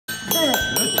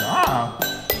now.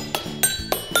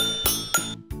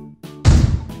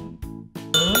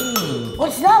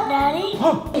 What's up, Daddy?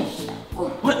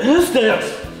 What is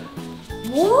this?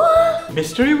 What?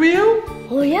 Mystery wheel?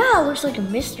 Oh yeah, it looks like a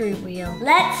mystery wheel.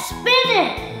 Let's spin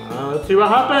it! Let's see what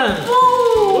happens.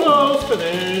 Whoa! Whoa,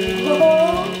 spinning.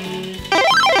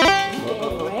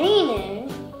 It's raining.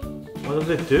 What does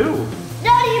it do?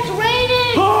 Daddy, it's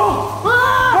raining! Oh!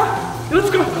 Ah! Let's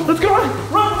go! Let's go! Run!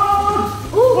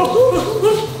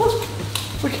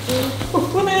 Okay.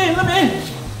 Let me in!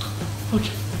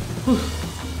 Okay.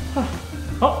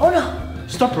 Oh no!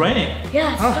 Stop raining.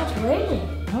 Yeah, it stopped raining.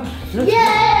 Good. Yay!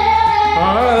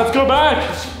 Alright, let's go back.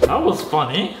 That was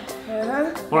funny.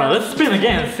 Uh-huh. Alright, let's spin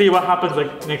again and see what happens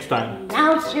like next time.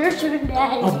 Now it's your turn,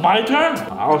 Daddy. Oh, my turn?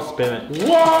 I'll spin it.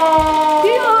 Whoa!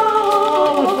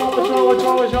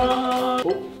 Which one?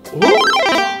 Oh.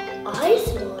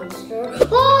 Ice monster.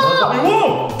 Oh!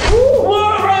 Whoa!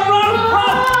 Whoa! Run!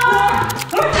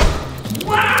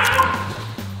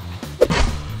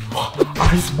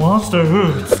 Ice monster.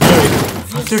 Ooh, it's scary.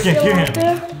 I still can hear him.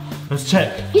 Let's check.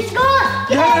 He's gone!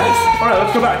 Yes! Alright,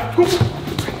 let's go back.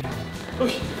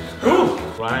 Okay. Ooh.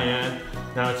 Ryan,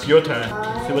 now it's your turn.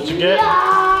 See what you get.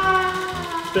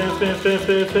 Spin.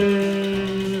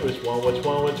 Which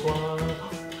one?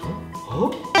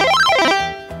 Huh?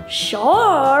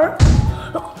 Shark?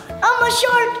 I'm a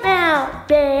shark now.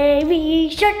 Baby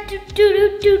shark, do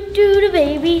do do do do,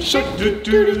 baby shark, do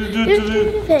do do do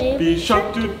do, baby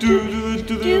shark, do do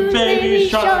do do, baby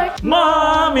shark.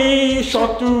 Mommy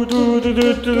shark, do do do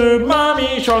do do,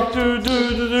 mommy shark, do do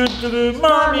do do do,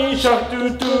 mommy shark, do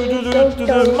do do do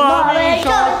do, mommy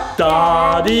shark.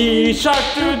 Daddy shark,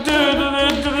 do do do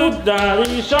do do,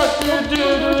 daddy shark, do do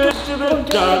do do,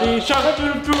 daddy shark,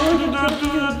 do do do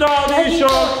do, daddy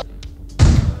shark.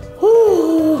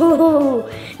 Ooh,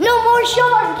 no more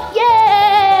shark!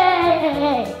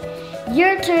 Yay!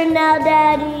 Your turn now,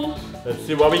 Daddy. Let's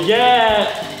see what we get.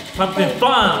 Something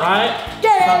fun, right?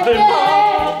 Something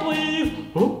fun, please.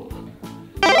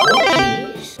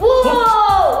 Monkeys.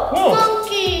 Whoa! Whoa.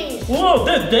 Monkeys! Whoa,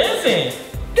 they're dancing.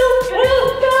 Do do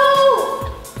do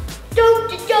do do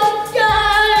do do do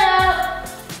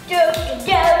do do.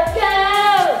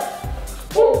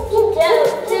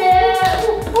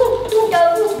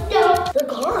 They're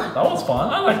gone. That was fun.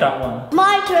 I like that one.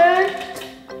 My turn.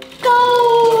 Go.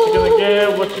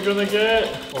 What you gonna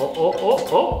get? Oh.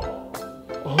 Oh,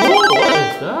 what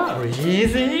is that?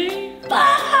 Breezy?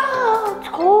 Ah, it's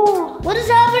cold. What is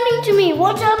happening to me?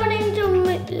 What's happening to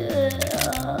me?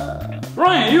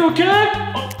 Ryan, you okay?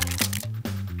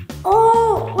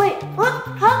 Oh, wait. What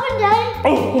happened, Daddy?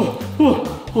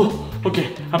 Oh, okay,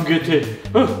 I'm good too.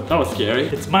 Oh, that was scary.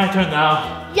 It's my turn now.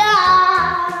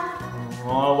 Yeah.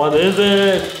 Oh, what is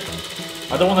it?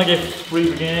 I don't want to get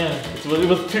freezed again. It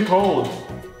was too cold.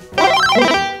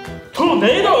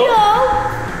 Tornado! No.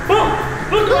 Oh,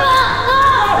 look!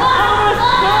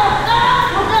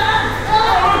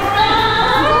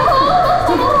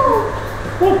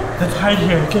 Oh, let's hide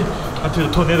here, okay? Until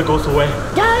the tornado goes away.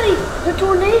 Daddy, the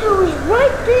tornado is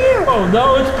right there. Oh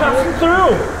no, it's passing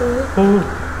through. Oh,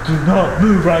 do not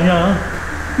move, Ryan.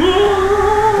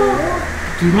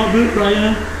 Do not move,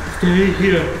 Ryan. Stay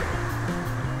here.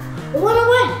 Run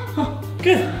away.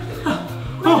 Good.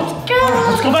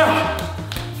 Let's go back.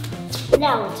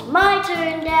 Now it's my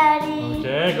turn, Daddy.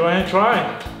 Okay, go ahead and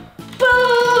try.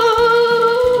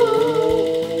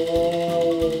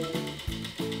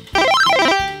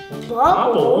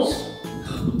 Bubbles?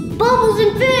 Bubbles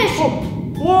and fish.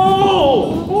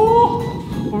 Whoa!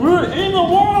 Oh, we're in the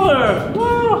water.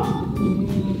 Whoa.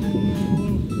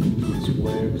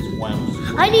 Swim.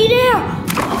 I need air.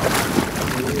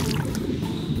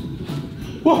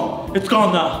 Whoa! It's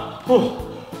gone now. Oh.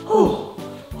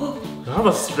 That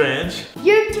was strange.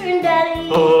 Your turn, Daddy.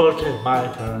 Okay, my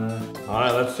turn.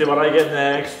 Alright, let's see what I get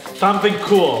next. Something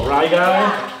cool, right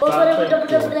guys? Something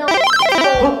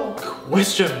cool.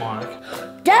 Question mark.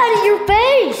 Daddy, your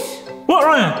face. What,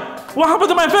 Ryan? What happened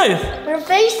to my face? Your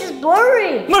face is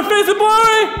blurry. My face is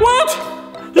blurry! What?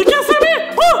 You can't see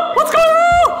me? Oh, what's going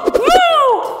on?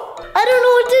 No! I don't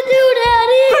know what to do,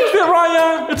 Daddy. Fix it,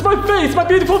 Ryan! It's my face, my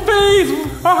beautiful face!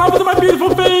 What happened to my beautiful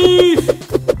face?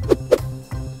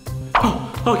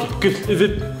 Oh, okay, good. Is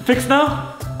it fixed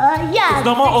now? Yeah. It's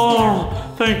no more. Oh,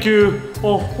 thank you.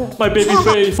 Oh, my baby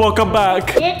face. Welcome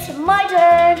back. It's my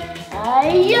turn.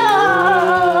 Yo.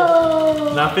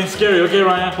 Nothing scary, okay,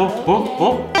 Ryan?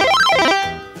 Oh.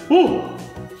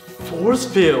 Force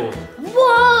field.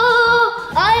 Whoa!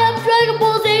 I have Dragon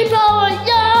Ball Z power.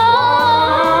 Yeah.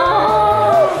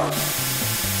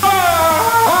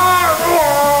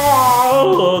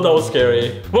 Oh, that was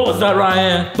scary. What was that,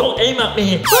 Ryan? Don't aim at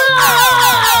me.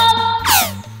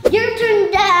 Your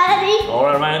turn, Daddy. All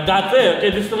right, Ryan, that's it. Okay,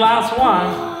 this is the last one.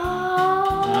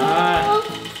 Alright.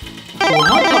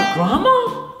 Grandma?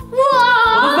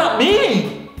 What does that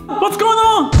mean? What's going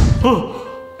on?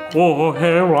 Oh,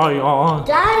 hey, Ryan.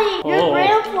 Daddy, you're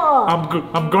Grandpa.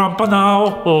 I'm Grandpa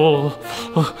now. Oh,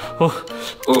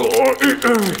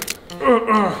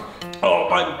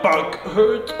 my back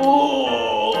hurts.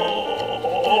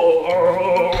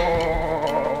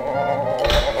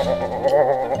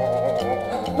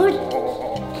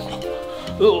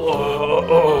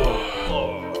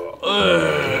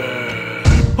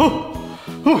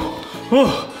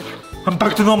 I'm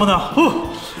back to normal now.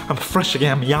 I'm fresh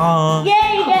again. I'm young. Yay,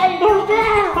 Daddy, you're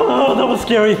back. Oh, that was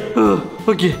scary.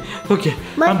 Okay.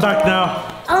 I'm back now.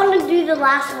 I want to do the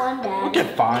last one, Dad. Okay,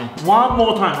 fine. One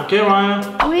more time, okay, Ryan?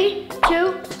 3,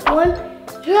 2, 1.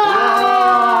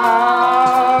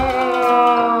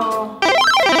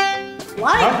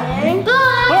 Lightning.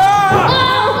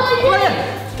 Ryan,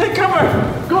 take cover.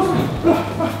 Go.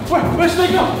 Where's they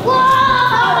go?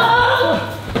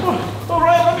 All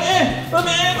right, let me in.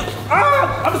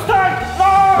 I'm stuck.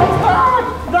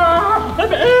 No, let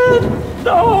me in.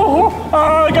 No,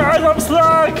 guys, I'm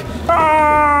stuck.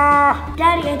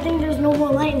 Daddy, I think there's no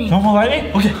more lightning. No more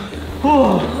lightning? Okay.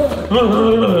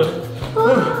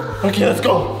 Okay, let's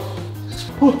go.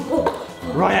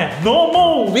 Ryan, no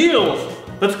more wheels.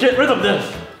 Let's get rid of this.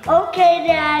 Okay,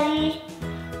 Daddy.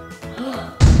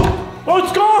 Oh,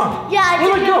 it's gone. Yeah, I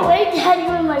Where'd it took go? away, Daddy,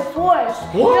 with my force.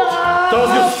 What? That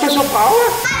was your special power?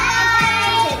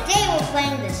 Today we're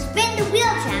playing the Spin the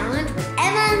Wheel Challenge with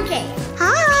Emma and Kate.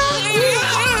 Hi.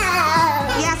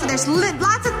 Yeah, so there's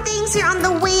lots of things here on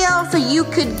the wheel. So you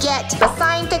could get the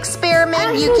science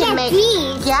experiment. You can make,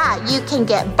 yeah, you can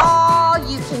get ball.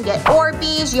 You can get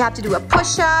Orbeez. You have to do a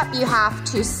push-up. You have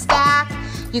to stack.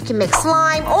 You can make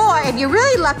slime. Or if you're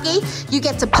really lucky, you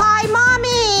get to pie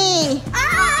mommy.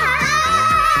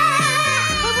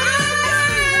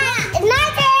 It's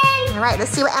my turn. All right,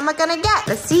 let's see what Emma's gonna get.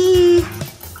 Let's see.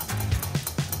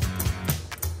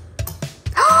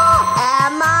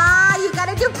 Emma, you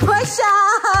gotta do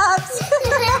push-ups.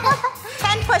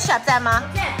 10 push-ups, Emma.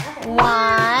 1.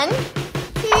 Guys,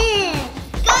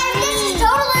 this is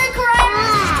totally correct.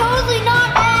 This is totally not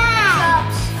bad.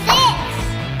 6,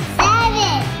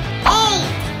 7, 8,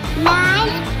 9,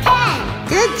 10.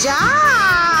 Good job.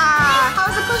 How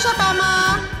was the push-up, Emma?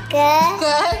 Good.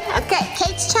 Good. Okay,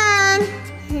 Kate's turn.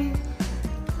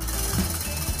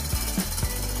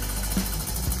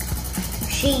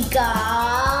 She got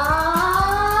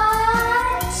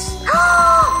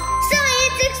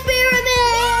science experiment.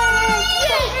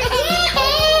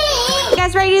 You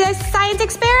guys ready to do this science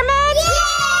experiment? Yay!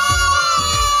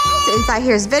 So inside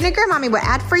here's vinegar. Mommy will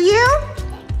add for you.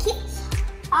 It's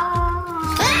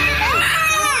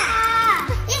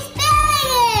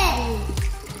spilling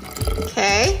it.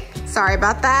 Okay. Sorry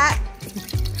about that.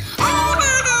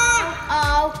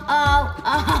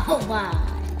 Wow.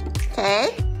 Okay.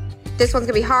 This one's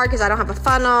gonna be hard because I don't have a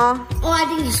funnel. Oh, I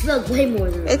think you spilled way more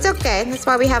than that. It's okay. That's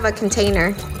why we have a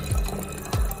container.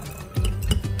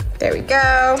 There we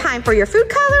go. Time for your food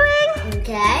coloring.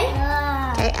 Okay.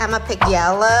 Okay, Emma picked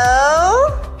yellow.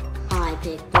 I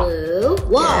picked blue.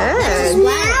 Whoa. Good.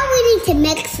 Now we need to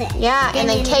mix it. Yeah, and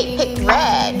then Kate picked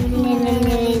red. My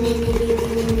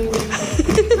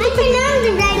turn on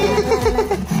the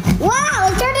red. Wow,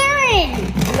 it turned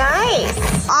orange. Nice.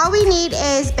 All we need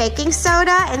is baking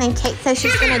soda, and then Kate says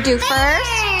she's gonna do first.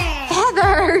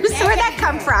 Feathers. Where'd that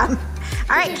come from?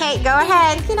 All right, Kate, go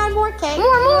ahead. You can add more, Kate. More.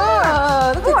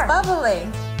 Whoa, look, it's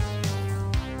bubbling.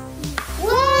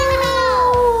 Whoa.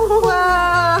 Whoa.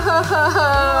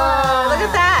 Look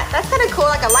at that. That's kind of cool,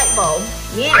 like a light bulb.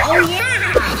 Yeah. Oh,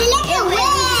 yeah. It's like a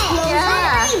wave.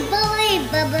 Yeah.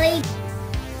 Bubbly.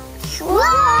 Whoa.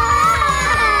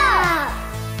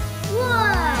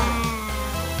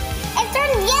 It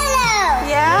turned yellow.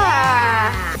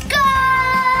 Yeah. Go!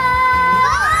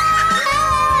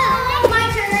 My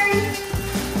turn.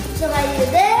 So I do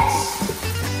this.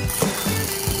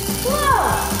 Whoa.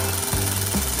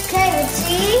 Okay, let's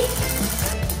see.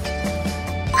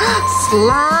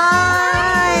 Slime.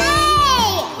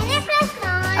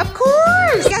 Of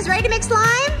course. You guys ready to make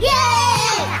slime?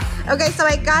 Yay! Okay, so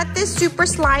I got this super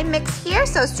slime mix here,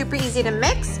 so it's super easy to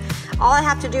mix. All I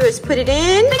have to do is put it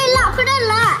in. Put a lot.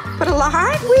 Put a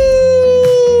lot. Whee!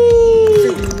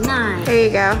 Nice. There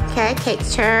you go. Okay,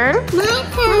 Kate's turn. My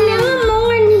turn. There's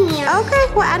more in here. Okay,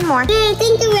 we'll add more. Thank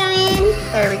you, Ryan.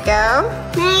 There we go.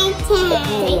 My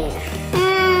turn.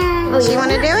 Do you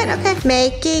want to do it? Okay.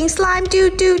 Making slime. Do.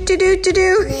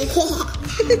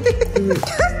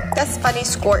 That's funny,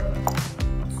 Squirt.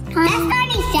 That's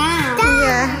funny sound.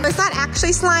 Yeah. It's not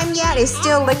actually slime yet. It's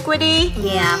still liquidy.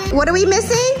 Yeah. What are we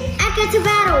missing?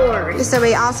 Activators. So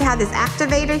we also have this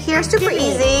activator here. Super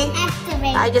easy.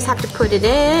 Activate. I just have to put it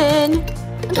in.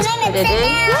 Just put it in.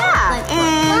 Yeah.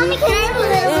 And Mommy, can I have a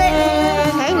little bit?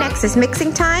 okay, next is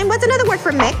mixing time. What's another word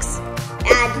for mix?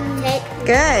 Agitate.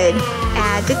 Good.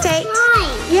 Agitate.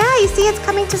 Slime. Yeah, you see it's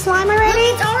coming to slime already?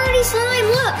 It's already slime,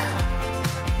 look.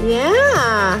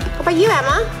 Yeah. What about you,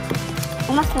 Emma?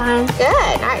 Almost slime.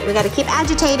 Good. All right, we got to keep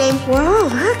agitating. Whoa,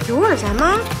 look, yours,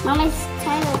 Emma. Mommy's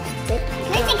kind of thick.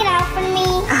 Can I take it out for me?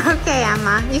 Okay,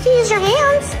 Emma. You can use your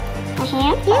hands. My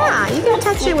hand? Yeah, you can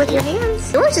touch it with your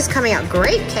hands. Yours is coming out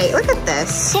great, Kate. Look at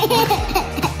this.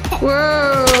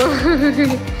 Whoa.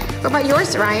 What about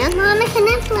yours, Ryan? Mommy, can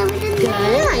I play with it?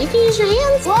 Yeah, you can use your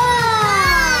hands.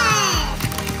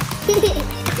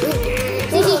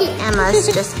 Emma's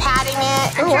just patting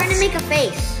it. I'm Oh, trying to make a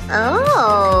face.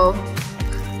 Oh.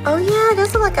 Oh, yeah, it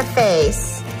does look like a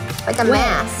face. Like a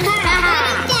mask.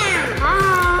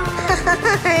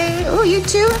 Oh, you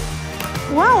too?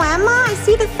 Whoa, Emma, I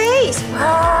see the face.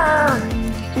 Whoa.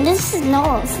 This is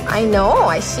nose. I know,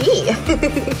 I see. Look it.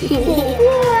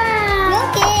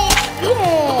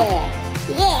 Yeah.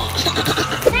 Yeah.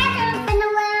 Can I open the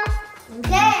well?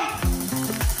 Okay.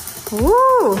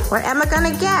 Ooh, what Emma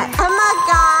gonna get? Emma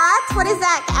got, what is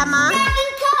that, Emma?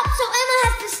 Stacking cups, so Emma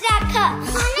has to stack cups.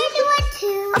 Can I do it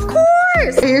too? Of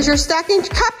course. Here's your stacking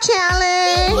cup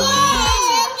challenge.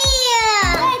 Thank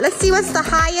you. Let's see what's the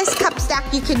highest cup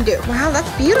stack you can do. Wow, that's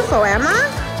beautiful, Emma.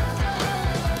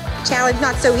 Challenge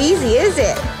not so easy, is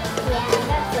it? Yeah,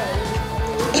 that's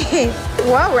it.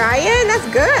 Whoa, Ryan, that's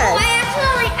good.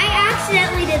 I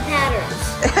accidentally did patterns.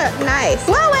 Nice.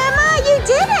 Whoa, Emma, you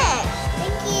did it.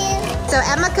 Thank you. So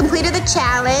Emma completed the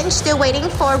challenge. Still waiting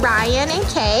for Ryan and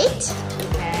Kate.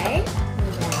 Okay.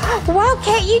 Whoa,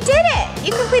 Kate, you did it.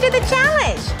 You completed the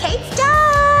challenge. Kate's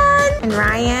done. And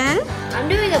Ryan? I'm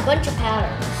doing a bunch of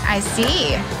patterns. I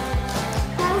see.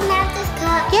 Can I have this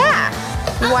cup? Yeah.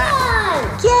 Wow. Wow.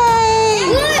 Yay.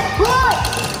 Look.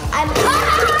 I'm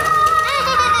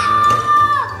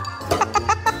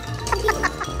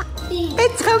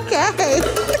It's okay.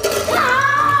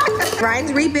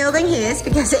 Ryan's rebuilding his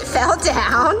because it fell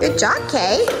down. Good job,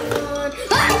 Kate.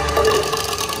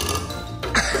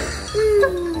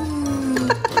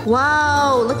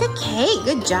 Whoa, look at Kate.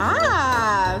 Good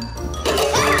job.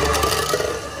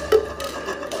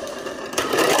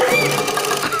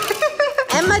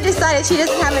 Emma decided she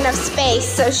doesn't have enough space,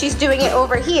 so she's doing it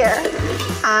over here.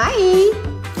 Hi.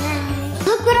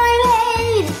 Look what I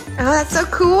made. Oh, that's so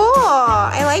cool.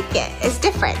 I like it. It's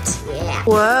different. Yeah.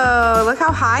 Whoa, look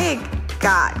how high it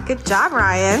got. Good job,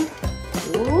 Ryan.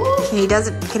 Ooh. Can he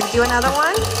do another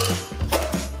one?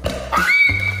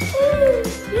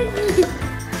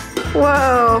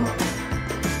 Whoa.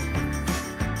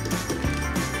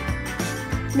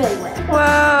 No way.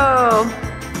 Whoa.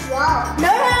 Whoa.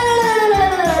 No.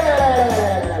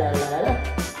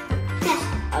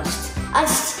 I'll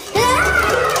just.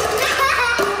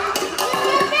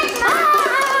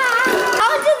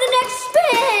 On to the next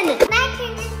spin. Can I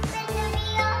turn this spin the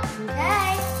wheel?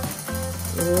 Okay.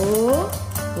 Oh.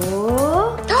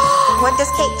 What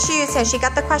does Kate choose? Has she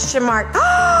got the question mark?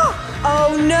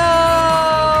 Oh no!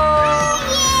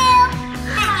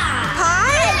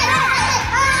 Pie?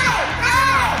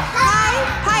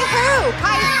 Pie who?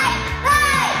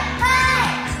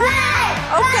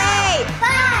 Okay.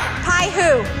 Pie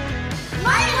who?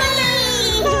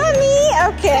 Mommy.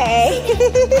 Okay.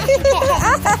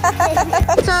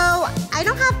 So I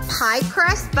don't have pie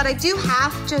crust, but I do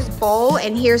have just bowl,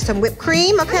 and here's some whipped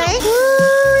cream. Okay.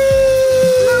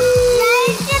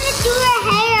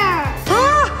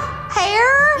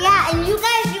 Hair? Yeah, and you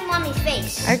guys do mommy's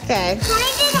face. Okay. Can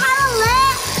I just have a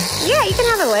lick? Yeah, you can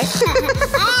have a lick.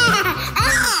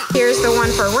 Here's the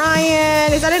one for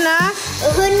Ryan. Is that enough?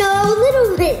 No, a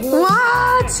little bit.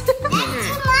 What? That's too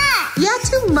much. Yeah,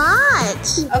 too much.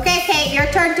 Okay, Kate, your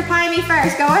turn to pie me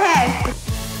first. Go ahead.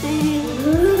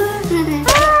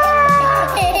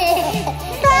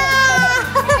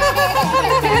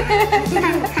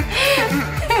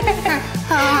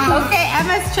 Okay,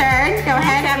 Emma's turn. Go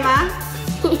ahead, Emma.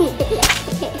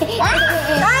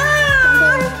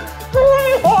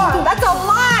 That's a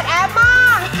lot, Emma.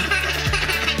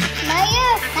 Now you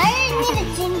need a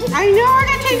ginger. I know, we're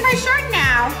gonna change my shirt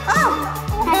now.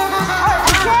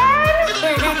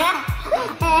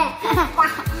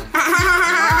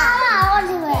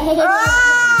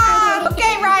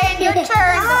 Okay, Ryan, your turn.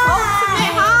 The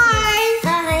ultimate high.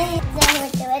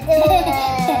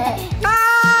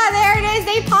 There it is.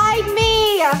 They pied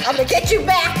me. I'm gonna get you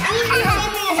back.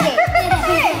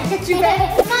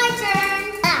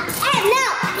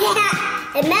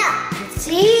 It melts.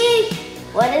 See?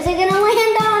 What is it gonna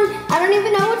land on? I don't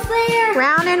even know what's there.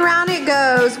 Round and round it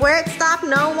goes. Where it stopped,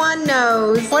 no one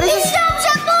knows. What is It it? stops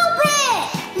at ball pit.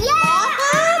 Yeah.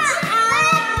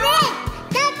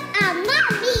 That's a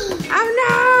mommy. Oh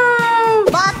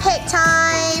no! Ball pit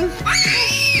time.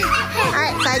 All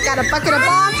right, so I got a bucket of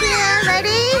balls here.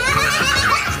 Ready?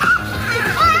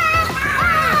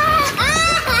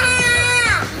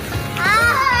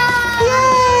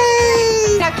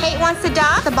 Yay! Now Kate wants to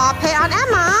dump the ball pit on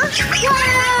Emma.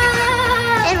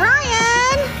 And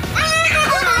Ryan.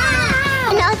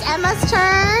 And now it's Emma's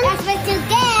turn. That's what you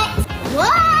get. Whoa!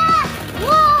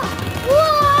 Whoa!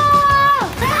 Whoa!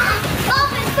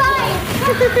 Open fire!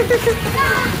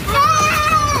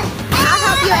 I'll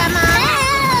help you, Emma.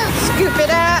 Scoop it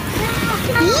up.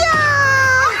 Yeah!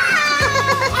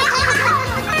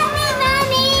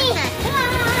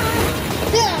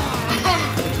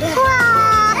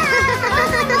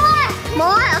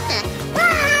 More? Okay.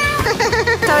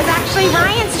 So it's actually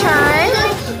Ryan's turn.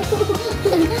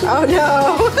 Oh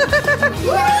no.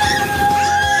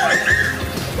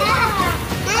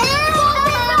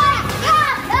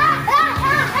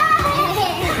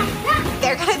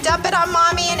 They're gonna dump it on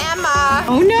Mommy and Emma.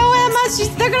 Oh no, Emma,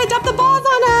 they're gonna dump the balls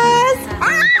on us.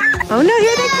 Oh no,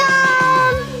 here they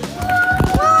come.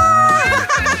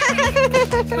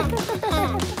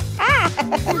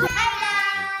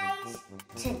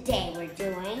 Today we're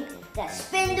doing the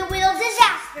Spin the Wheel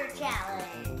Disaster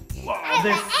Challenge. Wow,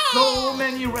 there's so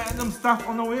many random stuff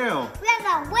on the wheel. We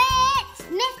have a witch,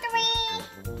 mystery,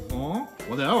 Oh,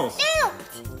 what else? suit,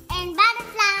 and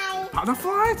butterfly.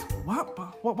 Butterflies?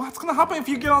 What's gonna happen if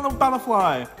you get on the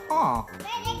butterfly? Huh? Where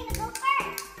are they gonna go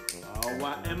first? Oh,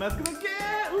 what Emma's gonna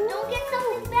get? Don't get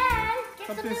something bad. Get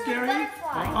Something something scary? with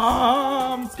butterflies.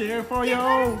 Oh, I'm scared for you.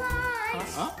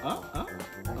 Butterflies.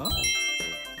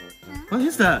 What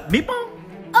is that? Meatball?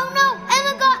 Oh no,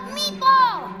 Emma got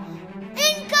meatball!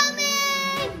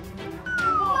 Incoming!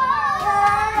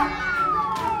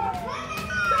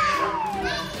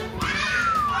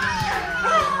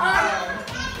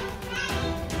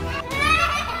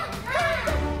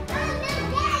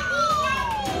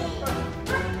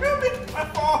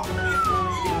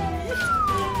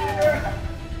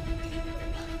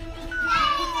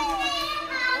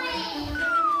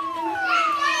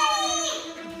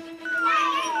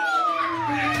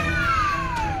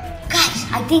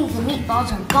 I think the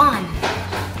meatballs are gone.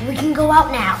 We can go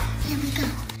out now. Here we go.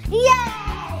 Yay!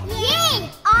 Yay!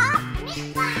 Off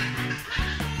meatball!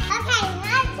 Okay,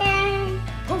 my turn.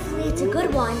 Hopefully it's a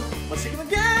good one. What's she gonna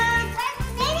get?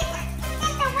 Maybe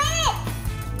get the win.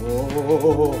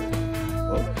 Oh.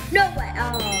 No way.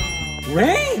 Oh.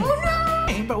 Rain? Oh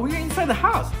no! Rain, but we're inside the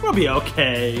house. We'll be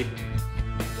okay.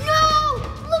 No!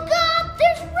 Look up!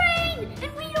 There's rain!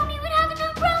 And we don't even have an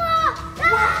umbrella!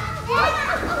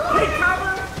 Hey,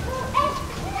 cover!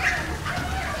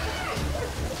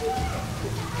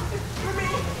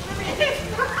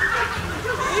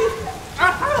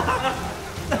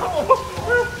 No,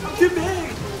 I'm too big.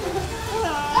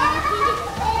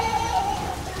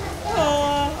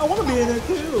 I want to be in it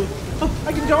too. Oh,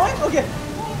 I can join? Okay.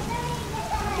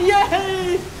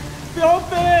 Yay! Feel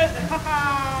fit!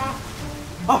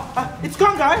 Oh, it's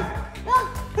gone, guys.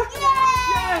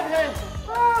 Yay!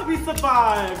 Oh, we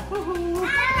survived. Woohoo.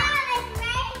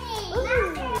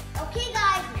 Okay,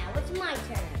 guys, now it's my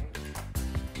turn.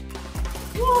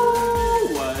 Woo,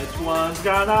 which one's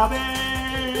gonna be?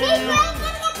 I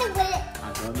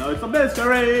don't know, it's a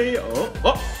mystery.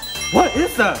 Oh, what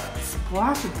is that?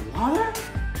 Splash of water?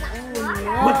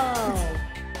 What?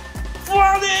 It's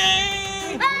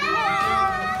flooding!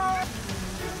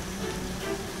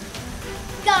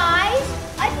 Guys,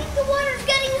 I think the water's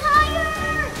getting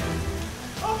higher.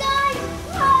 Guys,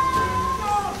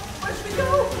 Where should we go?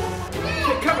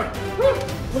 Get covered.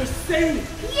 We're safe.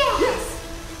 Yes.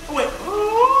 Oh, wait.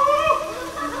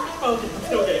 Okay,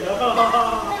 it's okay.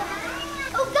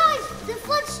 Oh, guys, the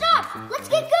flood stopped. Let's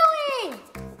get going.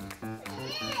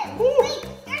 Wait,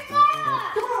 there's water.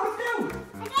 Come on, let's go.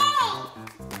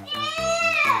 Okay.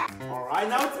 All right,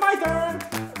 now it's my turn.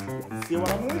 Let's see what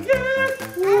I'm gonna get. I hope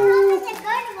it's a good I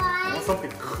want one.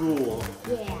 something cool.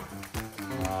 Yeah.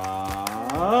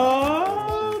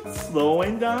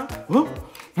 Slowing down. Whoa,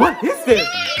 what is this?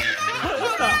 What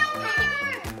is that?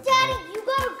 Daddy, you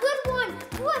got a good one.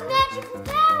 You have magical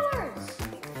powers.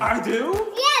 I do?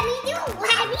 Yeah, we do.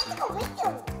 We do.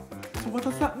 So what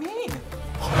does that mean?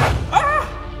 Ah!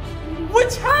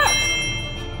 Witch hat!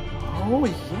 Oh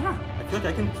yeah, I feel like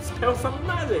I can spell some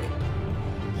magic.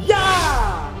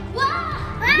 Yeah!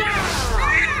 Wow. Yeah!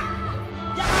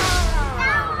 Yeah!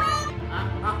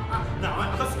 Now I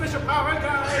have a special power,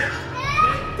 guys.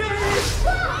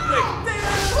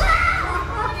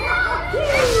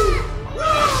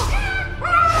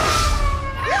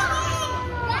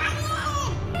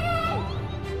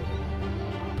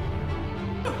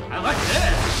 I like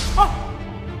this. Oh,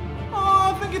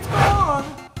 I think it's gone.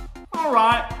 All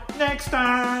right, next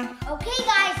time. Okay,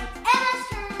 guys, it's Emma's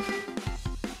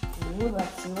turn. Ooh,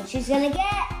 let's see what she's gonna get.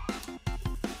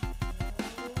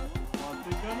 What's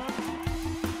it gonna be?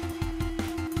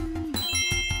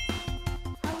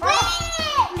 Wait!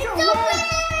 It's open!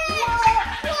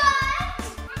 What?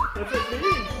 What's it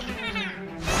mean?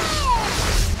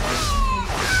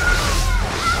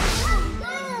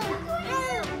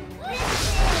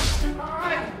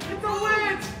 It's a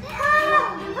witch!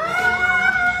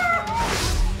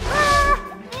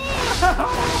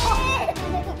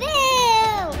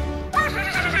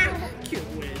 Cute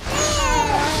witch.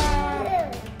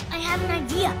 I have an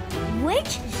idea.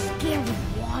 Witch is scared with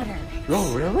water. Oh,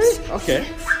 really? Okay.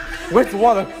 Where's the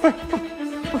water? Guys,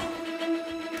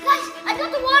 I got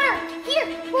the water. Here,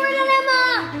 pour it on Emma.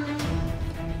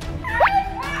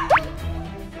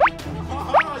 Oh,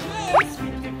 yes! We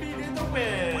defeated the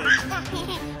witch!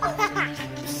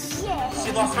 She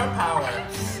lost her power.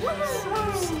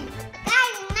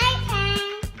 Guys, my turn.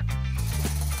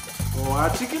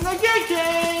 What you gonna get,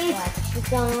 Kate? What you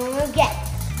gonna get?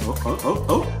 Oh.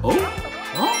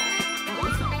 Huh?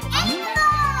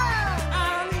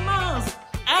 Animals!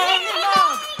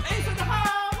 Animals! Into the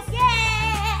house!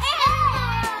 Yeah!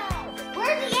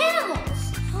 Where are the animals?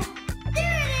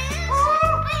 There it is! Oh,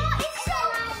 it's so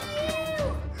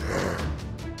cute!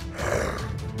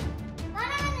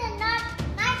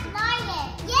 Not lion!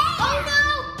 Yeah! Oh no!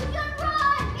 We gotta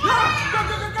run! Go!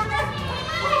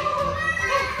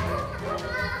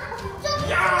 Don't be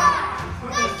too loud!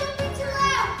 Guys, don't be too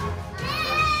loud!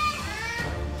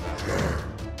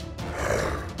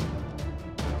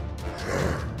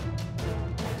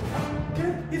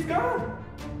 Okay, he's gone.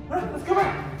 Let's go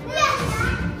back. Yes!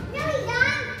 No, he's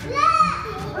not!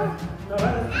 Look!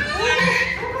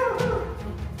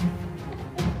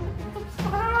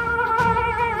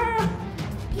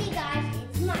 Okay, guys,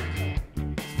 it's my turn.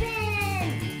 Spin!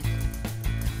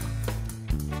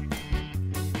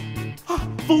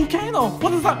 Volcano!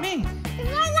 What does that mean? It's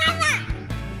my lava!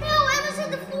 No, Emma said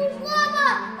the fool's lava!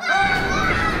 Ah!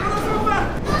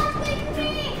 Wait for me!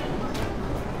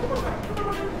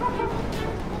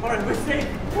 Alright, we're safe.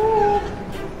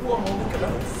 Whoa, look at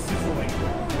that sizzling.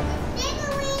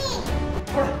 Jiggly!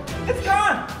 Alright, it's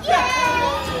gone! Yay!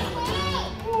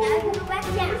 Now I can go back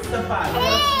down. Where's the fire?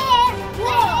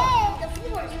 Whoa! The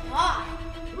floor is hot.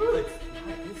 Ooh,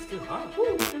 it's too hot.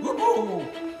 Ooh.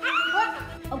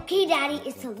 Okay, Daddy,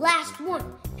 it's the last one.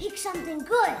 Pick something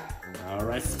good.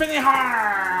 Alright, spinning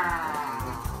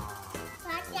hard!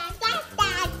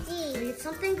 Daddy. It's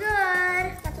something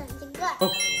good. Something good.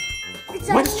 Oh, It's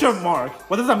question mark.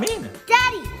 What does that mean?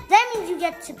 Daddy, that means you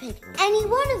get to pick any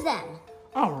one of them.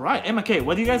 Alright, Emma K,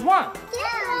 what do you guys want?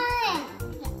 Yeah.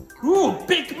 Ooh,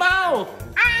 big mouth!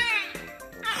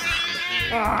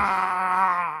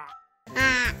 Ah!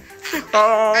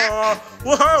 Oh,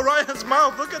 wow, Ryan's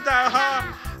mouth, look at that, huh?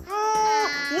 Oh,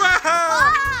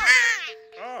 wow!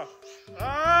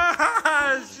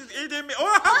 Oh, she's eating me.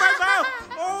 Oh, my mouth!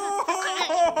 Oh!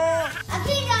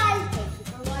 Okay, guys, thank you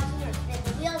for watching our Spin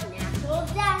the Wheel Natural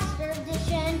Disaster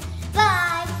Edition.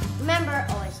 Bye. Remember,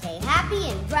 always stay happy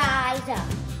and rise up.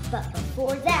 But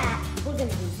before that, we're going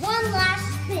to do one last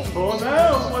spin. Oh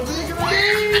no, what's it gonna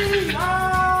be?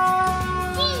 Ah!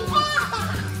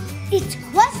 It's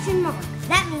question mark.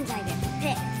 That means I get to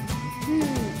pick.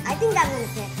 I think I'm going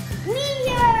to pick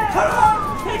meteor.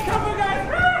 Hey, come on,